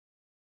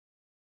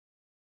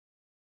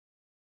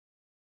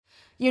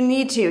You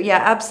need to,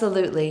 yeah,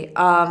 absolutely.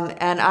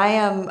 And I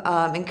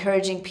am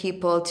encouraging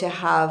people to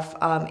have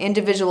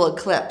individual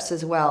clips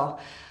as well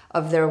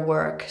of their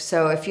work.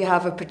 So if you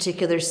have a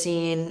particular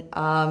scene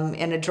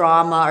in a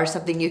drama or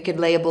something, you could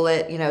label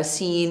it, you know,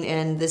 scene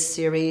in this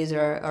series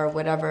or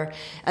whatever.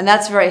 And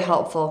that's very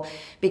helpful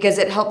because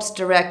it helps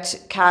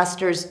direct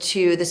casters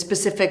to the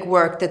specific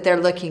work that they're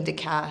looking to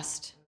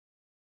cast.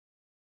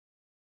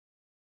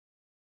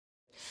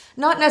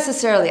 Not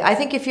necessarily. I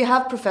think if you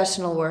have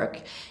professional work,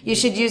 you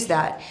should use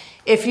that.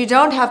 If you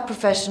don't have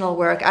professional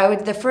work,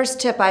 the first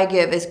tip I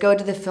give is go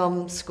to the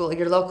film school,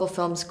 your local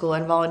film school,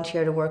 and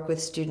volunteer to work with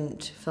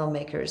student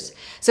filmmakers.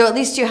 So at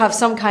least you have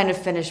some kind of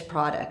finished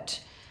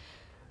product.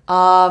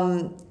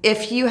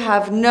 If you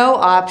have no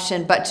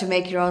option but to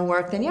make your own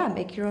work, then yeah,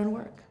 make your own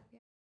work.